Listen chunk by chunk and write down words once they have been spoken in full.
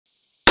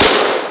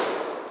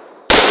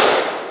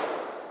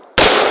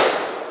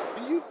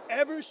do you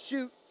ever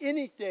shoot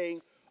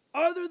anything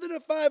other than a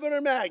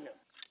 500 Magnum?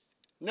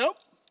 Nope.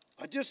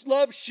 I just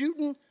love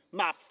shooting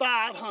my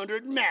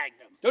 500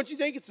 Magnum. Don't you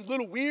think it's a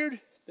little weird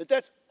that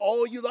that's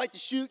all you like to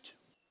shoot?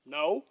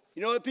 No.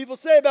 You know what people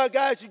say about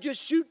guys who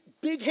just shoot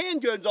big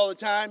handguns all the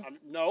time?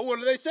 No, what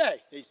do they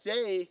say? They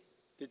say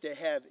that they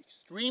have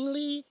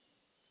extremely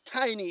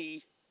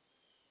tiny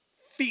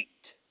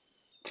feet.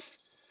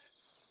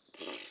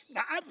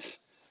 Now,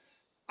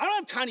 I don't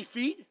have tiny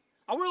feet.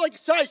 I wear like a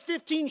size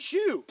 15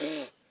 shoe.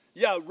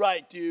 Yeah,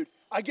 right, dude.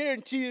 I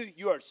guarantee you,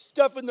 you are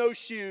stuffing those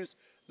shoes.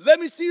 Let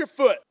me see your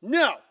foot.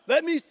 No,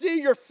 let me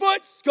see your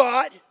foot,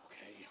 Scott.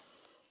 Okay,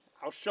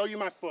 I'll show you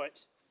my foot.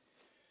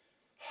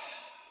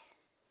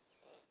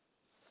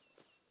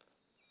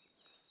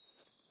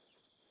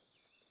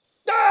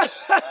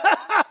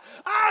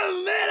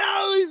 Oh man, I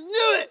always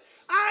knew it.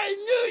 I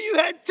knew you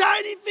had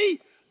tiny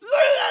feet. Look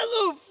at that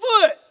little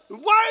foot.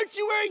 Why aren't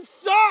you wearing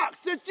socks?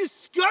 That's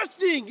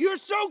disgusting. You're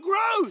so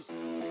gross.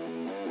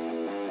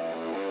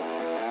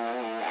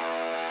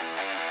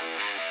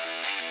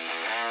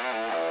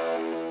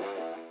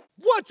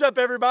 What's up,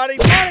 everybody?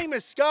 My name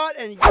is Scott,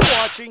 and you're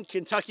watching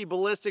Kentucky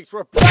Ballistics.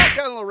 We're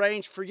back on the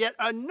range for yet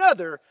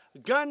another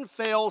gun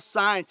fail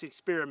science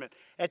experiment.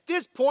 At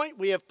this point,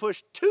 we have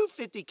pushed two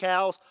 50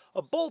 cals,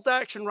 a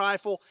bolt-action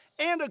rifle,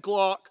 and a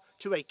Glock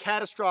to a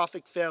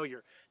catastrophic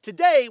failure.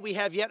 Today, we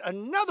have yet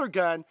another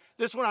gun.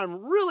 This one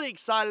I'm really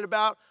excited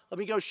about. Let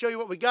me go show you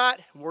what we got,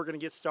 and we're going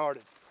to get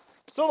started.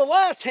 So the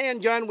last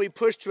handgun we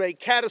pushed to a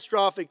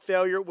catastrophic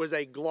failure was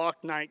a Glock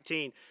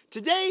 19.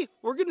 Today,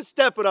 we're going to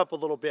step it up a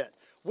little bit.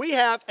 We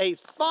have a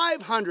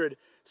 500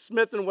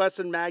 Smith &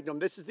 Wesson Magnum.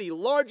 This is the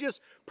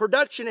largest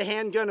production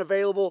handgun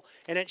available,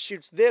 and it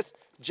shoots this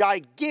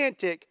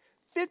gigantic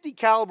 50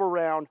 caliber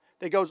round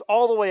that goes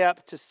all the way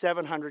up to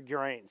 700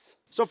 grains.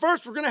 So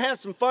first, we're going to have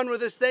some fun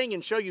with this thing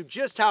and show you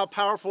just how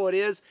powerful it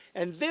is,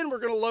 and then we're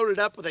going to load it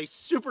up with a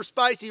super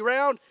spicy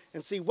round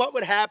and see what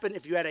would happen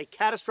if you had a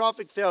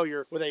catastrophic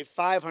failure with a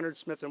 500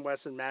 Smith &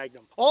 Wesson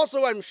Magnum.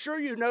 Also, I'm sure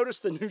you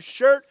noticed the new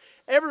shirt.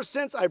 Ever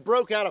since I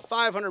broke out a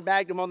 500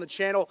 Magnum on the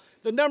channel,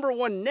 the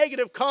 #1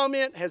 negative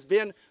comment has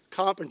been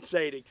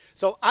compensating.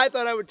 So I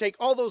thought I would take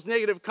all those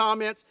negative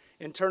comments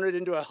and turn it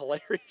into a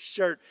hilarious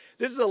shirt.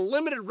 This is a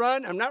limited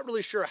run. I'm not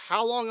really sure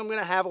how long I'm going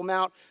to have them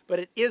out, but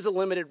it is a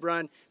limited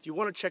run. If you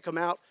want to check them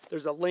out,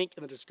 there's a link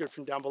in the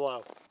description down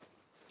below.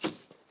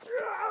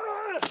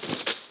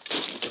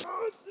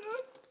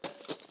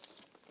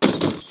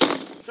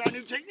 Try a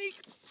new technique.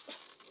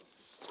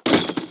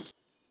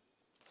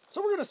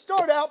 So we're going to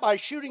start out by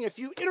shooting a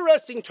few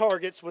interesting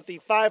targets with the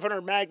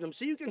 500 Magnum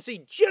so you can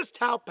see just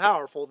how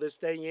powerful this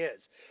thing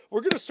is.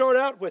 We're going to start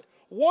out with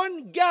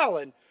 1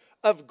 gallon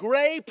of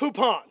gray poop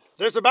on.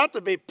 There's about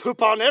to be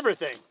poop on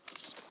everything.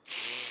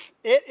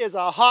 It is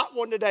a hot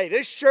one today.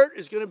 This shirt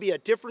is going to be a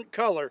different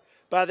color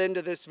by the end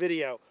of this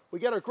video. We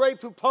got our gray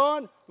poop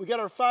on, we got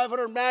our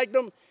 500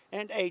 Magnum,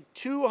 and a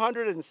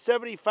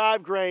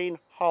 275 grain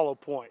hollow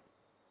point.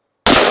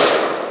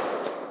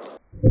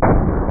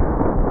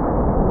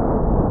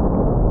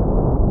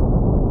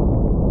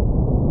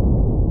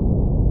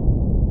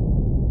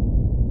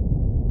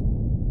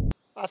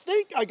 I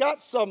think I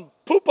got some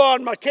poop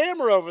on my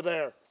camera over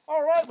there.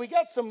 All right, we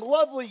got some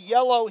lovely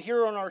yellow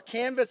here on our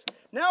canvas.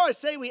 Now I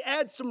say we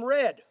add some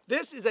red.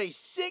 This is a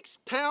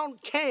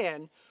 6-pound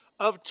can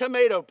of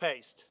tomato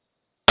paste.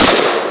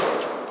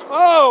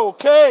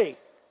 Okay.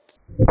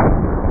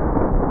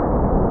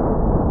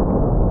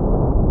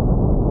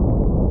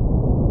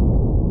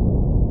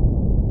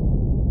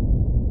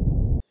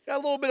 Got a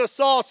little bit of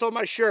sauce on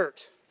my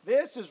shirt.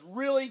 This is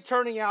really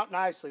turning out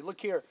nicely. Look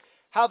here,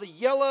 how the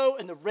yellow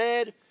and the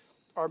red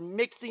are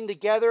mixing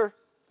together.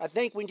 I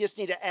think we just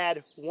need to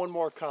add one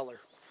more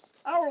color.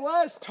 Our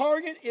last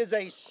target is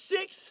a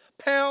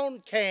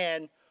 6-pound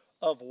can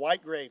of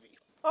white gravy.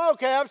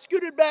 Okay, I've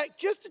scooted back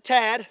just a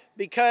tad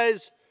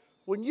because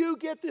when you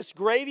get this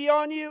gravy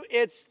on you,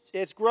 it's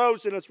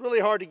gross and it's really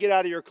hard to get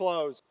out of your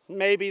clothes.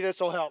 Maybe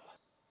this will help.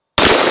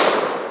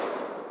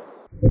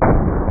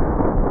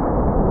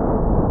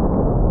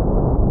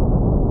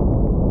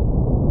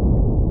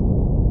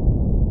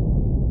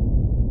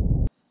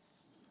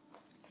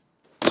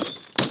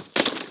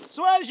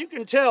 So as you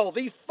can tell,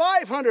 the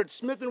 500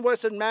 Smith &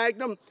 Wesson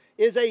Magnum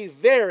is a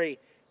very,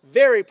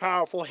 very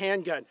powerful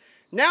handgun.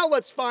 Now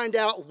let's find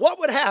out what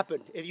would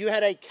happen if you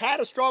had a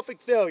catastrophic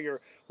failure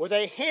with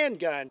a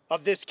handgun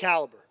of this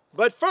caliber.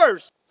 But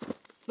first,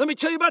 let me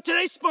tell you about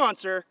today's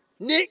sponsor,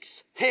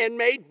 Nick's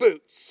Handmade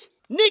Boots.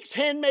 Nick's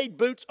Handmade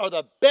Boots are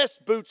the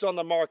best boots on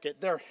the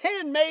market. They're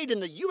handmade in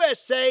the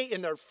USA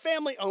in their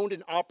family-owned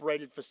and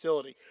operated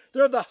facility.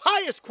 They're the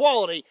highest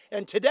quality,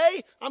 and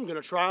today I'm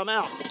going to try them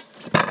out.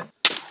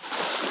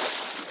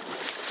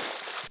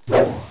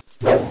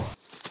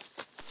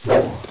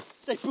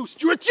 They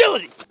boost your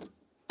agility.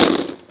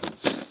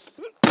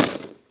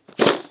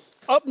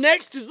 Up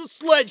next is the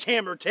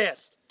sledgehammer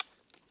test.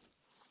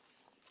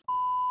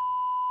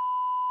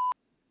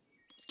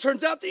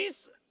 Turns out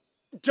these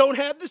don't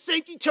have the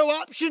safety toe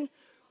option,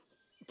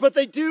 but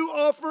they do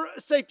offer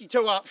a safety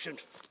toe option.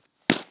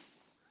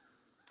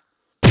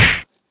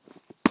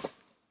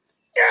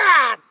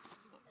 Ah!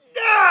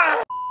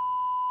 Ah!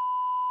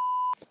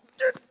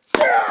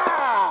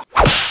 Ah!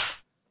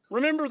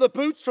 Remember the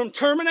boots from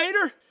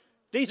Terminator?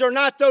 These are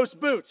not those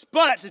boots,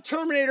 but the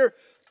Terminator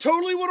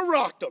totally would have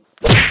rocked them.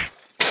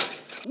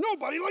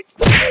 Nobody likes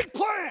big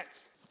plants.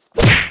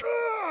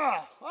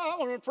 Ah! Oh, that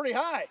one went pretty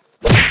high.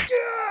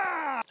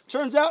 Ah!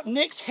 Turns out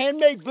Nick's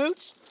handmade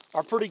boots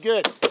are pretty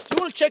good. If you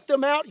want to check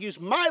them out, use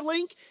my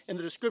link in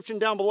the description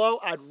down below.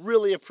 I'd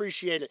really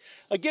appreciate it.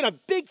 Again, a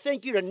big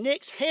thank you to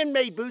Nick's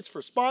Handmade Boots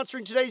for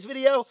sponsoring today's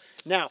video.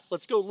 Now,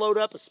 let's go load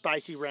up a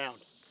spicy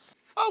round.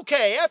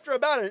 Okay, after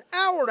about an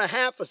hour and a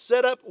half of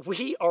setup,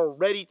 we are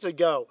ready to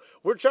go.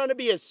 We're trying to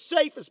be as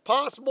safe as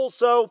possible,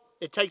 so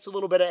it takes a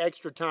little bit of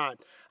extra time.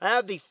 I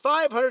have the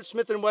 500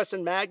 Smith &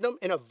 Wesson Magnum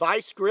in a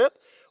vice grip.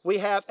 We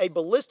have a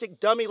Ballistic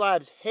Dummy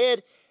Labs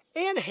head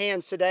and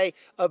hands today.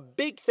 A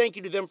big thank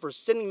you to them for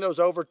sending those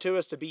over to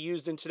us to be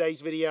used in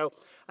today's video.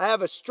 I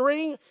have a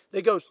string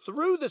that goes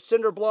through the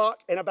cinder block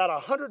and about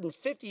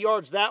 150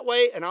 yards that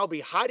way, and I'll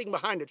be hiding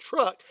behind a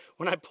truck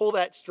when I pull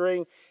that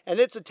string, and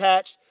it's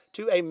attached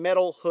to a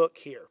metal hook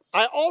here.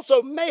 I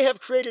also may have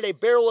created a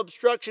barrel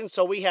obstruction,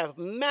 so we have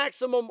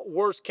maximum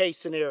worst case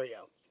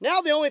scenario.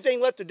 Now the only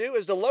thing left to do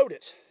is to load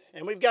it.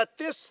 And we've got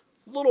this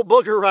little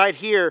booger right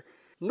here.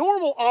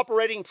 Normal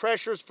operating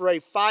pressures for a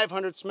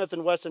 500 Smith &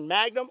 Wesson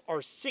Magnum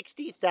are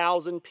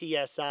 60,000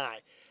 PSI.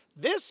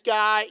 This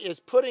guy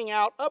is putting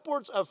out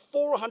upwards of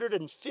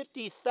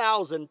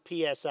 450,000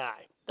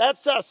 PSI.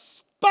 That's a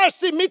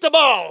spicy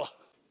meatball.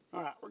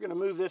 All right, we're gonna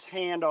move this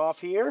hand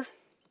off here.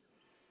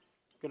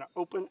 Going to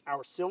open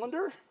our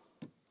cylinder.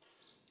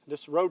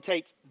 This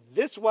rotates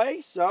this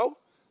way, so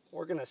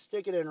we're going to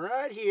stick it in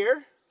right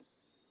here,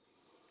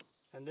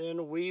 and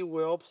then we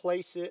will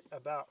place it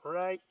about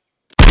right.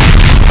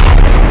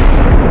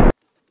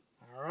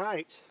 All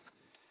right,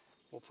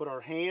 we'll put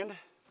our hand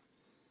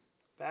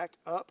back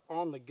up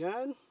on the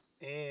gun,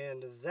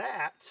 and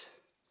that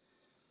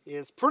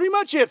is pretty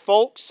much it,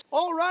 folks.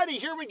 All righty,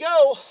 here we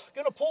go.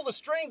 Going to pull the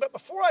string, but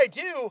before I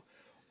do,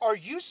 are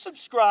you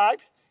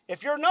subscribed?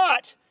 If you're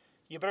not,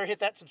 you better hit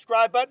that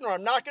subscribe button or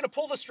I'm not going to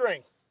pull the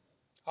string.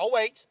 I'll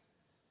wait.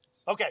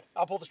 Okay,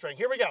 I'll pull the string.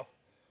 Here we go.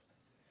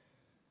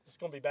 This is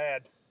going to be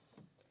bad.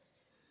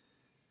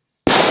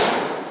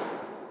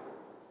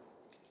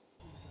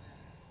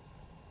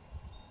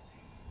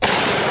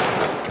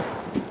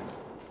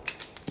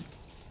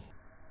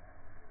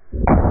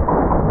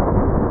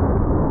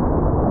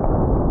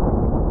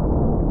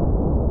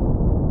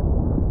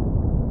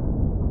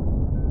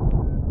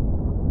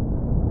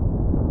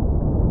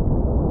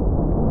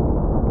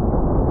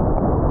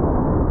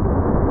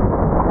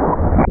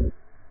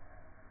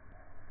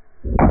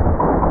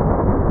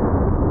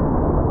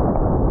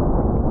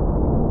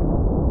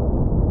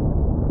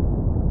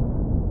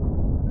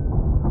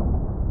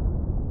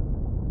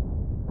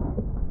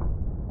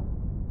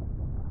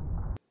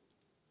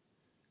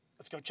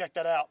 Let's go check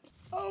that out.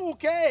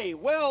 Okay,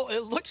 well,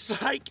 it looks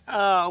like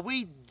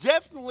we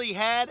definitely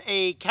had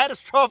a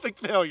catastrophic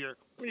failure.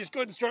 We just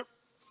go ahead and start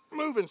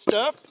moving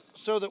stuff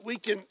so that we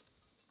can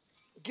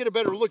get a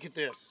better look at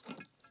this.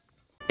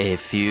 A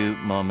few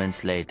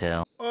moments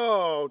later.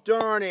 Oh,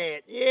 darn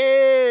it.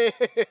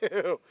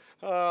 Ew.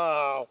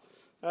 Oh,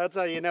 that's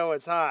how you know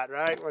it's hot,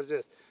 right? What's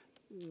this?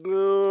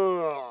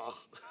 Ugh.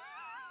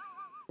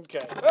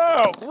 Okay.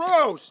 Oh,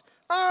 gross.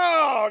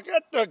 Oh,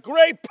 got the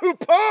gray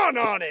poupon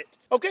on it.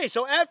 Okay,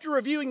 so after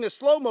reviewing the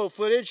slow-mo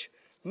footage,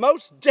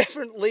 most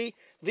definitely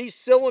the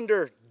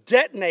cylinder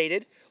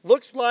detonated.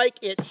 Looks like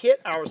it hit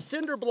our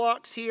cinder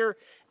blocks here,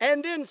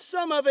 and then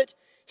some of it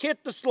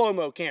hit the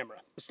slow-mo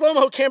camera. The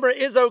slow-mo camera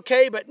is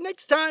okay, but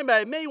next time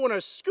I may want to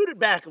scoot it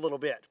back a little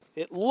bit.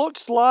 It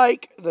looks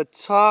like the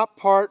top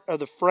part of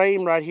the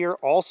frame right here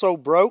also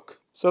broke.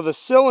 So the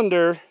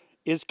cylinder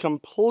is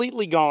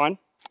completely gone.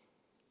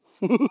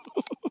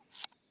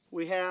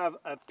 We have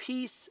a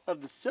piece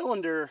of the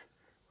cylinder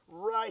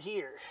right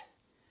here.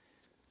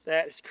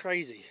 That is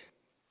crazy.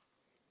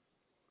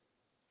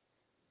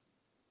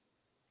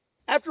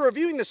 After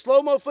reviewing the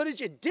slow-mo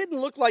footage, it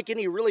didn't look like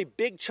any really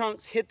big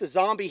chunks hit the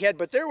zombie head,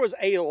 but there was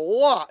a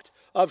lot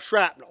of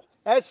shrapnel.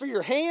 As for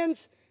your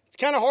hands, it's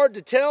kind of hard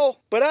to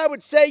tell, but I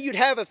would say you'd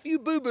have a few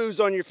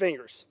boo-boos on your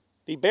fingers.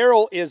 The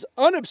barrel is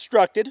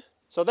unobstructed,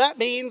 so that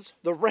means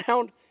the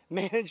round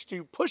managed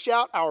to push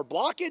out our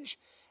blockage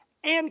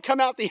and come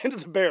out the end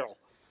of the barrel.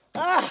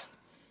 Ah!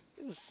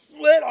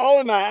 Slit all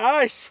in my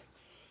eyes.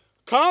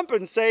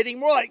 Compensating,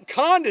 more like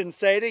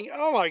condensating.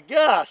 Oh my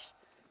gosh.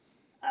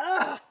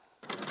 Ah.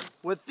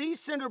 With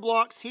these cinder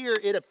blocks here,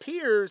 it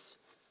appears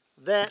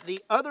that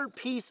the other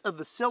piece of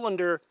the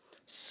cylinder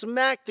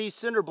smacked these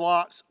cinder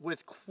blocks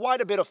with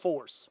quite a bit of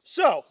force.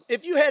 So,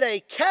 if you had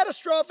a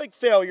catastrophic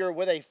failure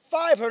with a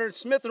 500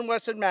 Smith &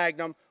 Wesson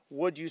Magnum,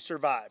 would you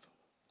survive?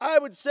 I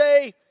would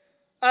say,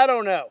 I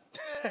don't know.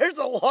 There's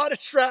a lot of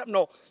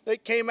shrapnel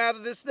that came out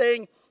of this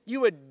thing.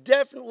 You would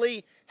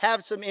definitely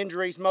have some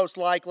injuries, most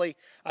likely.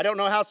 I don't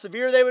know how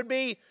severe they would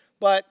be,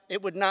 but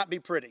it would not be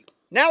pretty.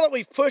 Now that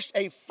we've pushed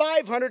a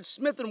 500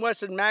 Smith &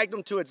 Wesson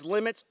Magnum to its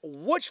limits,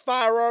 which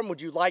firearm would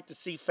you like to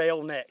see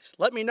fail next?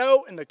 Let me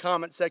know in the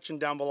comment section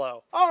down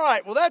below. All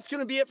right, well that's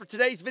going to be it for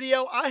today's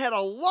video. I had a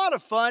lot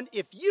of fun.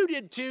 If you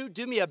did too,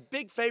 do me a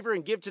big favor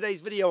and give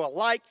today's video a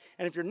like.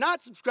 And if you're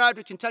not subscribed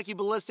to Kentucky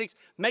Ballistics,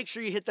 make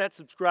sure you hit that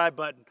subscribe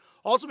button.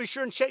 Also, be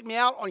sure and check me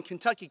out on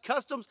Kentucky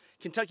Customs,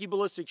 Kentucky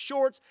Ballistics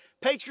Shorts,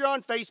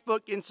 Patreon,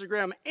 Facebook,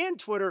 Instagram, and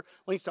Twitter.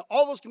 Links to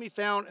all those can be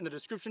found in the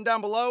description down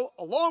below,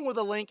 along with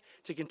a link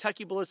to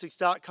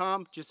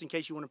KentuckyBallistics.com, just in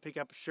case you want to pick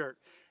up a shirt.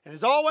 And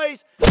as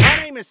always, my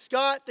name is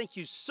Scott. Thank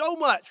you so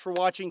much for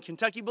watching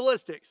Kentucky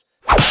Ballistics.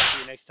 I'll see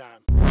you next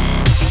time.